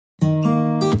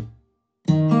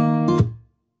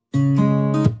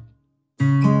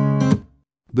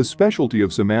The specialty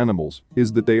of some animals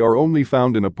is that they are only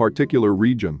found in a particular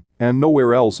region and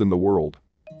nowhere else in the world.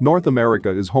 North America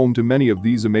is home to many of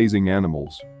these amazing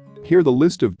animals. Here the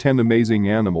list of 10 amazing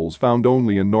animals found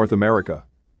only in North America.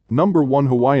 Number 1.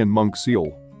 Hawaiian monk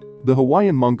seal. The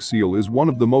Hawaiian monk seal is one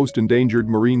of the most endangered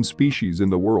marine species in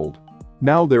the world.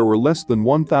 Now there were less than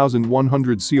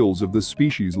 1,100 seals of this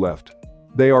species left.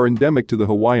 They are endemic to the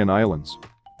Hawaiian Islands.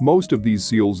 Most of these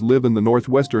seals live in the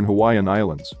northwestern Hawaiian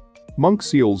Islands. Monk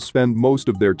seals spend most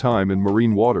of their time in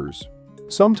marine waters.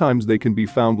 Sometimes they can be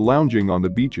found lounging on the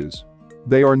beaches.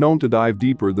 They are known to dive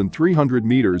deeper than 300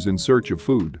 meters in search of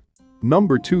food.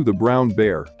 Number 2. The brown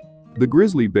bear. The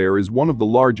grizzly bear is one of the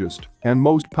largest and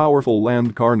most powerful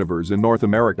land carnivores in North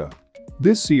America.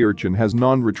 This sea urchin has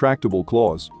non-retractable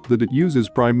claws that it uses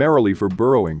primarily for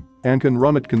burrowing and can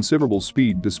run at considerable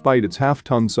speed despite its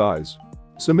half-ton size.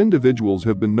 Some individuals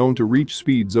have been known to reach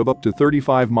speeds of up to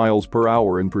 35 miles per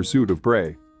hour in pursuit of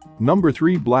prey. Number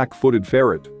 3. Black-footed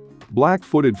ferret.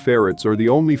 Black-footed ferrets are the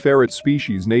only ferret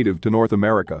species native to North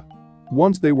America.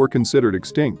 Once they were considered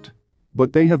extinct,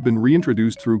 but they have been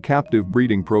reintroduced through captive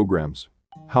breeding programs.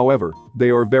 However,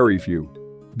 they are very few.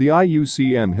 The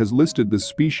IUCN has listed this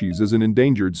species as an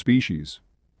endangered species.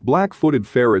 Black-footed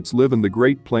ferrets live in the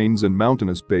Great Plains and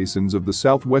mountainous basins of the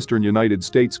southwestern United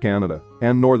States, Canada,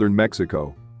 and northern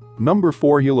Mexico. Number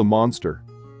 4. Gila monster.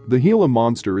 The Gila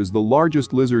monster is the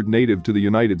largest lizard native to the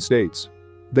United States.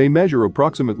 They measure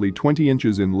approximately 20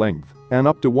 inches in length and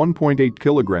up to 1.8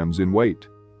 kilograms in weight.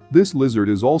 This lizard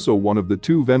is also one of the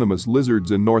 2 venomous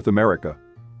lizards in North America.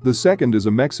 The second is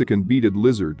a Mexican beaded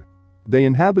lizard. They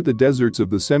inhabit the deserts of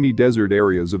the semi-desert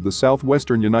areas of the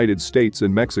southwestern United States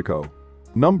and Mexico.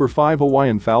 Number 5.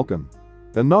 Hawaiian falcon.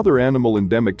 Another animal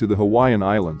endemic to the Hawaiian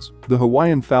Islands, the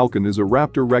Hawaiian falcon is a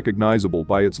raptor recognizable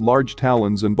by its large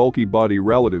talons and bulky body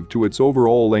relative to its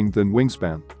overall length and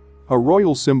wingspan. A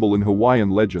royal symbol in Hawaiian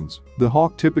legends, the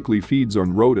hawk typically feeds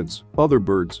on rodents, other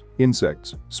birds,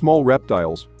 insects, small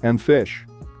reptiles, and fish.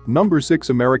 Number 6.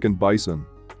 American bison.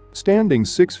 Standing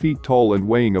 6 feet tall and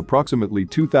weighing approximately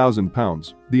 2,000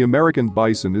 pounds, the American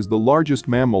bison is the largest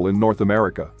mammal in North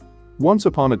America. Once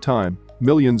upon a time,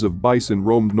 millions of bison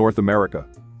roamed North America.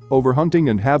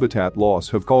 Overhunting and habitat loss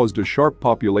have caused a sharp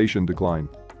population decline.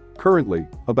 Currently,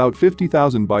 about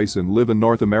 50,000 bison live in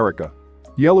North America.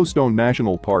 Yellowstone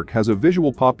National Park has a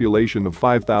visual population of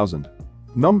 5,000.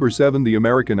 Number 7. The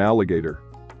American alligator.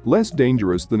 Less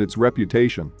dangerous than its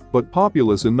reputation, but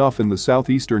populous enough in the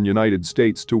southeastern United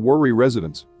States to worry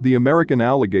residents, the American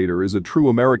alligator is a true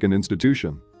American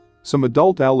institution. Some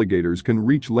adult alligators can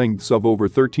reach lengths of over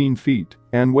 13 feet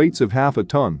and weights of half a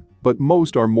ton, but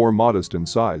most are more modest in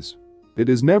size. It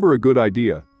is never a good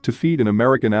idea to feed an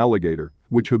American alligator,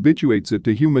 which habituates it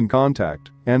to human contact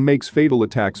and makes fatal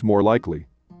attacks more likely.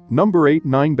 Number 8.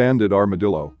 Nine-banded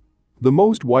armadillo. The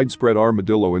most widespread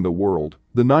armadillo in the world,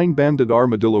 the nine-banded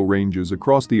armadillo ranges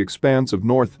across the expanse of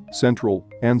North, Central,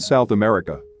 and South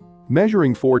America.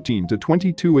 Measuring 14 to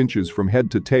 22 inches from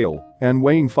head to tail and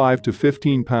weighing 5 to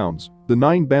 15 pounds, the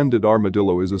nine-banded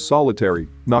armadillo is a solitary,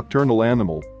 nocturnal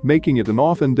animal, making it an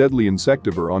often deadly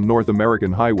insectivore on North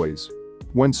American highways.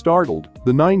 When startled,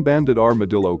 the nine-banded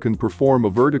armadillo can perform a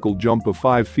vertical jump of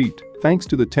 5 feet thanks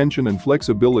to the tension and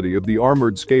flexibility of the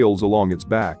armored scales along its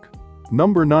back.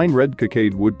 Number 9.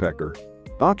 Red-cockaded woodpecker.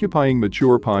 Occupying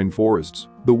mature pine forests,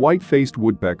 the white-faced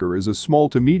woodpecker is a small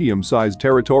to medium-sized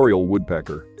territorial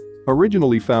woodpecker.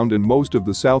 Originally found in most of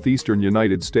the southeastern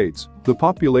United States, the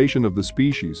population of the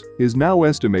species is now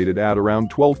estimated at around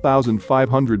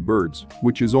 12,500 birds,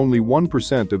 which is only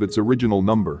 1% of its original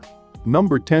number.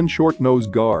 Number 10.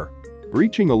 Short-nosed gar.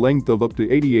 Reaching a length of up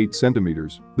to 88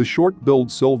 centimeters, the short-billed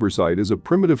silverside is a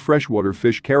primitive freshwater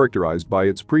fish characterized by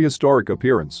its prehistoric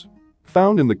appearance.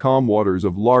 Found in the calm waters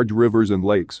of large rivers and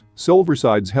lakes,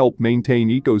 silversides help maintain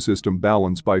ecosystem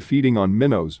balance by feeding on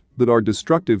minnows that are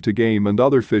destructive to game and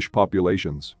other fish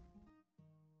populations.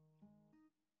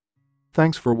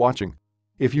 Thanks for watching.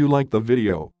 If you liked the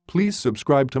video, please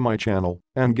subscribe to my channel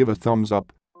and give a thumbs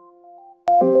up.